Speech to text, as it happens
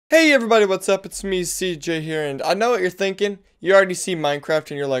Hey everybody, what's up? It's me, CJ here, and I know what you're thinking. You already see Minecraft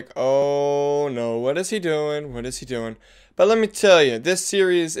and you're like, oh no, what is he doing? What is he doing? But let me tell you, this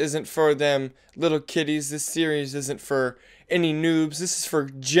series isn't for them little kiddies. This series isn't for any noobs. This is for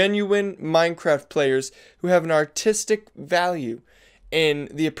genuine Minecraft players who have an artistic value in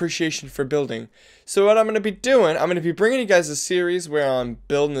the appreciation for building. So what I'm going to be doing, I'm going to be bringing you guys a series where I'm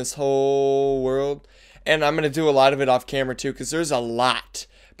building this whole world. And I'm going to do a lot of it off camera too, because there's a lot.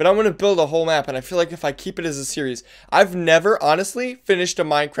 But I'm going to build a whole map, and I feel like if I keep it as a series, I've never, honestly, finished a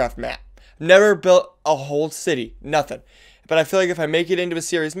Minecraft map. Never built a whole city. Nothing. But I feel like if I make it into a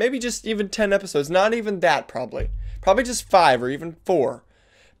series, maybe just even 10 episodes, not even that probably. Probably just 5 or even 4.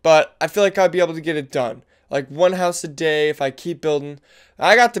 But I feel like I'd be able to get it done. Like one house a day if I keep building.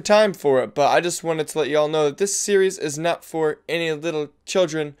 I got the time for it, but I just wanted to let you all know that this series is not for any little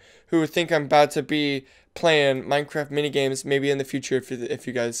children who think I'm about to be playing Minecraft minigames maybe in the future if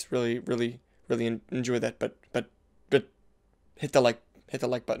you guys really enjoy that, but hit the like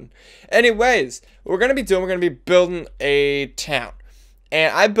button. Anyways, what we're gonna be building a town.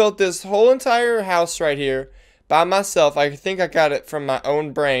 And I built this whole entire house right here by myself. I think I got it from my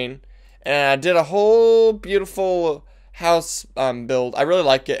own brain. And I did a whole beautiful house build. I really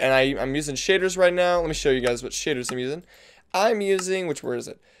like it, and I'm using shaders right now. Let me show you guys what shaders I'm using. I'm using, where is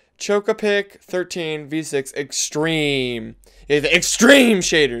it? Chocopic 13 V6 Extreme. Yeah, the Extreme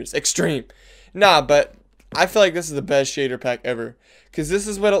shaders. Extreme. Nah, but I feel like this is the best shader pack ever. Because this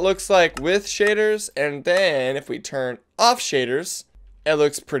is what it looks like with shaders, and then if we turn off shaders, it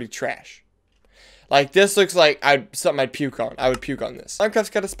looks pretty trash. Like, this looks like something I'd puke on. I would puke on this. Minecraft's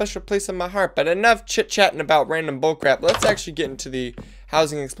got a special place in my heart, but enough chit-chatting about random bullcrap. Let's actually get into the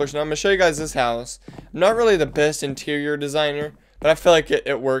housing explosion. I'm going to show you guys this house. I'm not really the best interior designer, but I feel like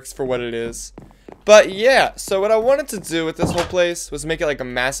it works for what it is. But yeah, so what I wanted to do with this whole place was make it like a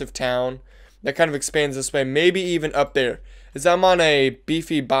massive town that kind of expands this way, maybe even up there. As I'm on a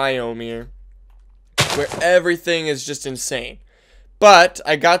beefy biome here, where everything is just insane. But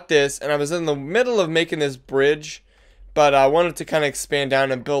I got this, and I was in the middle of making this bridge, but I wanted to kind of expand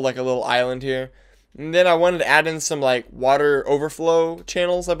down and build like a little island here. And then I wanted to add in some like water overflow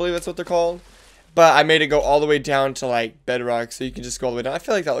channels, I believe that's what they're called. But I made it go all the way down to like bedrock, so you can just go all the way down. I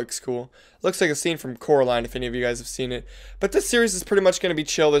feel like that looks cool. Looks like a scene from Coraline, if any of you guys have seen it. But this series is pretty much going to be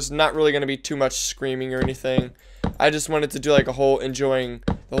chill. There's not really going to be too much screaming or anything. I just wanted to do like a whole enjoying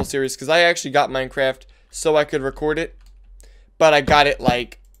the whole series, because I actually got Minecraft so I could record it. But I got it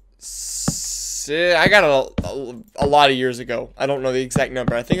like, I got it a lot of years ago. I don't know the exact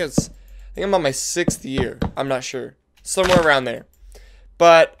number. I think I'm on my 6th year. I'm not sure. Somewhere around there.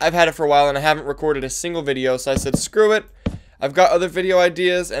 But I've had it for a while and I haven't recorded a single video. So I said, screw it. I've got other video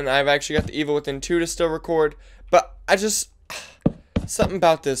ideas and I've actually got the Evil Within 2 to still record. But something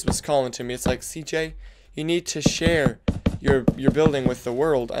about this was calling to me. It's like, CJ, you need to share your building with the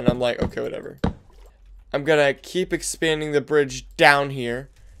world. And I'm like, okay, whatever. I'm gonna keep expanding the bridge down here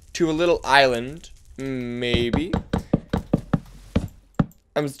to a little island, maybe.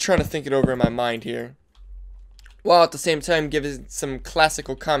 I'm trying to think it over in my mind here, while at the same time giving some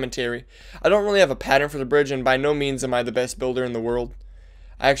classical commentary. I don't really have a pattern for the bridge, and by no means am I the best builder in the world.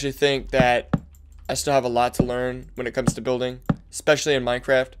 I actually think that I still have a lot to learn when it comes to building, especially in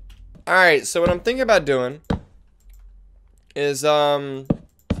Minecraft. Alright, so what I'm thinking about doing is,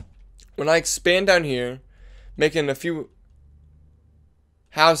 when I expand down here, making a few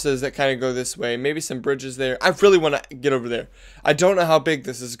houses that kind of go this way, maybe some bridges there. I really want to get over there. I don't know how big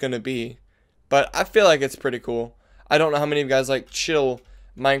this is going to be, but I feel like it's pretty cool. I don't know how many of you guys like chill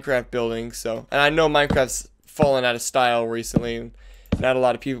Minecraft building, so, and I know Minecraft's fallen out of style recently, and not a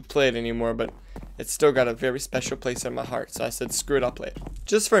lot of people play it anymore, but it's still got a very special place in my heart, so I said, screw it, I'll play it.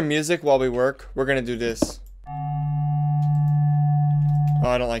 Just for music while we work, we're going to do this. Oh,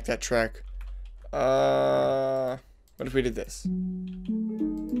 I don't like that track. What if we did this?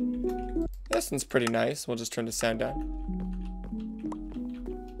 This one's pretty nice. We'll just turn the sound down.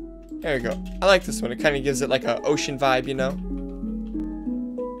 There we go. I like this one. It kind of gives it like a ocean vibe, you know?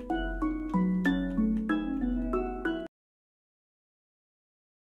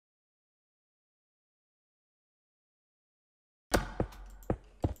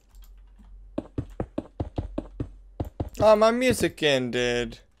 Oh, my music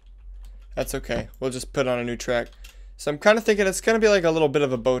ended. That's okay. We'll just put on a new track. So I'm kind of thinking it's going to be like a little bit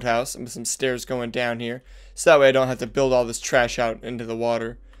of a boathouse with some stairs going down here. So that way I don't have to build all this trash out into the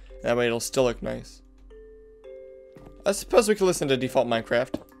water. That way it'll still look nice. I suppose we could listen to default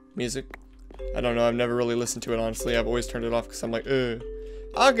Minecraft music. I don't know. I've never really listened to it, honestly. I've always turned it off because I'm like, ugh.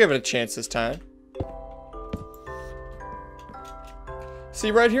 I'll give it a chance this time.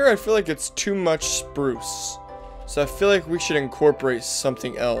 See, right here, I feel like it's too much spruce. So I feel like we should incorporate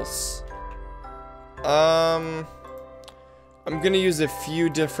something else. I'm gonna use a few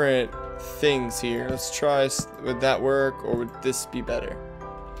different things here. Let's try, would that work, or would this be better?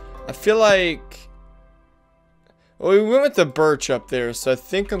 I feel like, well, we went with the birch up there, so I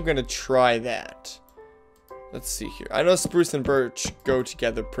think I'm gonna try that. Let's see here. I know spruce and birch go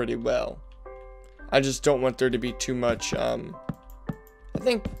together pretty well. I just don't want there to be too much, I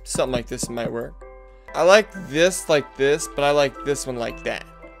think something like this might work. I like this, but I like this one like that.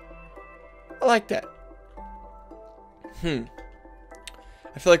 I like that.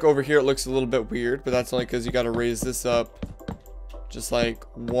 I feel like over here it looks a little bit weird, but that's only because you got to raise this up just like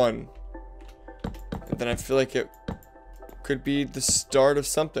one. And then I feel like it could be the start of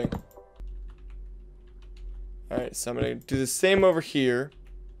something. Alright, so I'm going to do the same over here.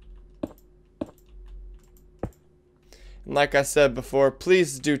 And like I said before,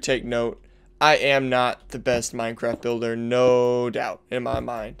 please do take note. I am not the best Minecraft builder, no doubt in my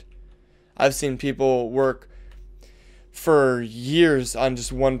mind. I've seen people work for years on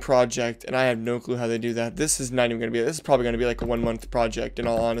just one project, and I have no clue how they do that. This is not even going to be, this is probably going to be like a 1 month project, in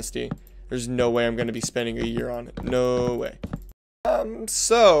all honesty. There's no way I'm going to be spending a year on it. No way.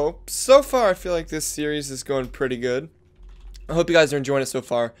 So far I feel like this series is going pretty good. I hope you guys are enjoying it so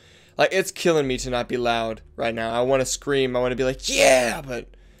far. Like, it's killing me to not be loud right now. I want to scream, I want to be like, yeah, but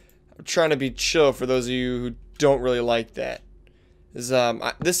I'm trying to be chill for those of you who don't really like that.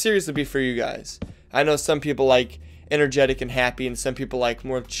 This series will be for you guys. I know some people like energetic and happy, and some people like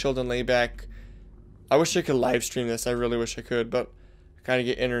more chilled and laid back. I wish I could live stream this. I really wish I could, but I gotta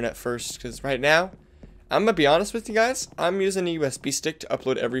get internet first, because right now, I'm gonna be honest with you guys, I'm using a USB stick to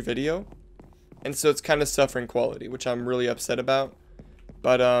upload every video, and so it's kind of suffering quality, which I'm really upset about.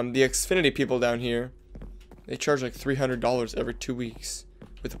 But the Xfinity people down here, they charge like $300 every 2 weeks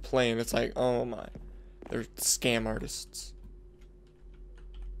with a plan. It's like, oh my, they're scam artists.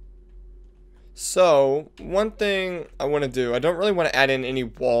 So, one thing I want to do, I don't really want to add in any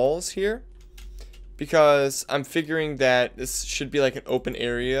walls here, because I'm figuring that this should be like an open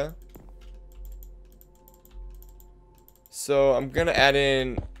area. So, I'm going to add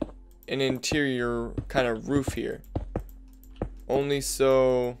in an interior kind of roof here. Only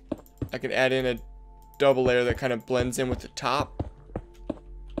so I can add in a double layer that kind of blends in with the top.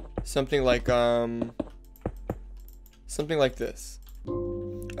 Something like this.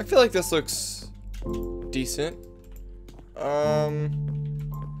 I feel like this looks decent. I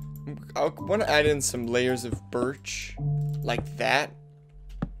want to add in some layers of birch like that.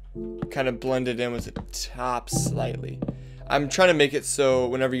 Kind of blend it in with the top slightly. I'm trying to make it so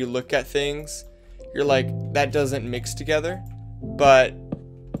whenever you look at things, you're like, that doesn't mix together, but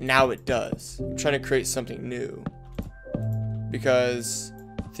now it does. I'm trying to create something new, because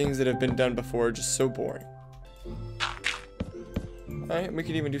things that have been done before are just so boring. Alright, we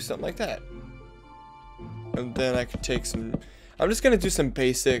could even do something like that. And then I could take some, I'm just going to do some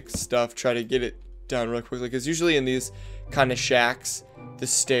basic stuff, try to get it done real quickly, because usually in these kind of shacks, the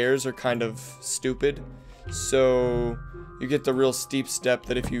stairs are kind of stupid. So you get the real steep step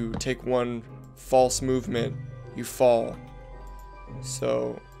that if you take one false movement, you fall.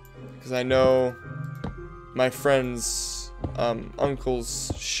 So, because I know my friend's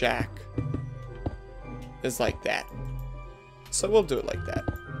uncle's shack is like that. So we'll do it like that.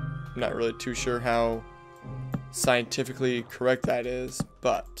 I'm not really too sure how scientifically correct that is,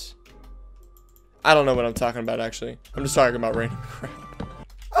 but I don't know what I'm talking about actually. I'm just talking about random crap.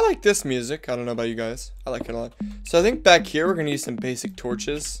 I like this music. I don't know about you guys. I like it a lot. So I think back here we're gonna use some basic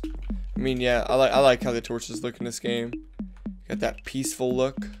torches. I mean, yeah, I like how the torches look in this game. Got that peaceful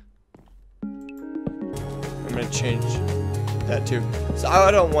look. I'm gonna change that too. So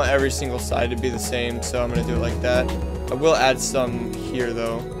I don't want every single side to be the same, so I'm gonna do it like that. I will add some here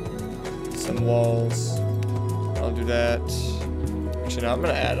though. Some walls. I'll do that. Actually, no, I'm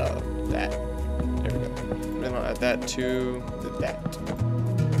gonna add that. There we go. And then I'll add that to that.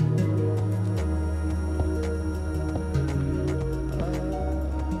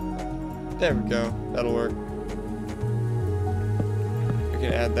 There we go. That'll work. We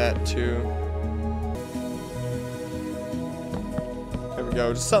can add that too. There we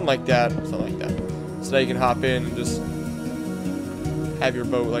go. Just something like that. Something like that. So now you can hop in and just have your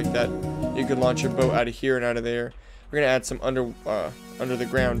boat like that. You can launch your boat out of here and out of there. We're gonna add some under the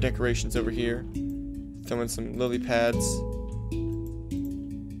ground decorations over here. Throw in some lily pads.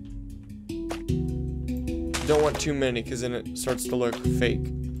 Don't want too many because then it starts to look fake.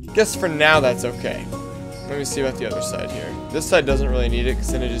 Guess for now that's okay. Let me see about the other side here. This side doesn't really need it because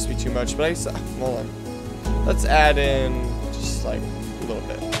then it'd just be too much. But hold on. Let's add in just like a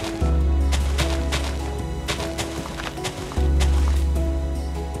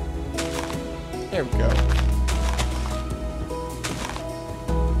There we go.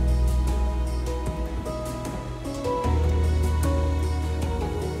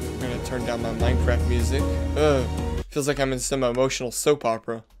 I'm gonna turn down my Minecraft music. Ugh. Feels like I'm in some emotional soap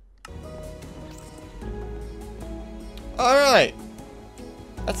opera. Alright.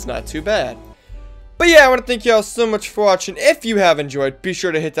 That's not too bad. But yeah, I want to thank y'all so much for watching. If you have enjoyed, be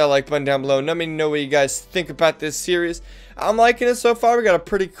sure to hit that like button down below. And let me know what you guys think about this series. I'm liking it so far. We got a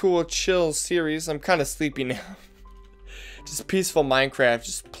pretty cool, chill series. I'm kind of sleepy now. Just peaceful Minecraft,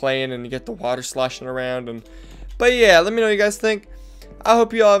 just playing and you get the water sloshing around. But yeah, let me know what you guys think. I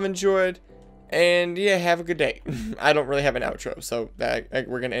hope you all have enjoyed. And yeah, have a good day. I don't really have an outro, so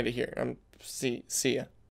we're going to end it here. See ya.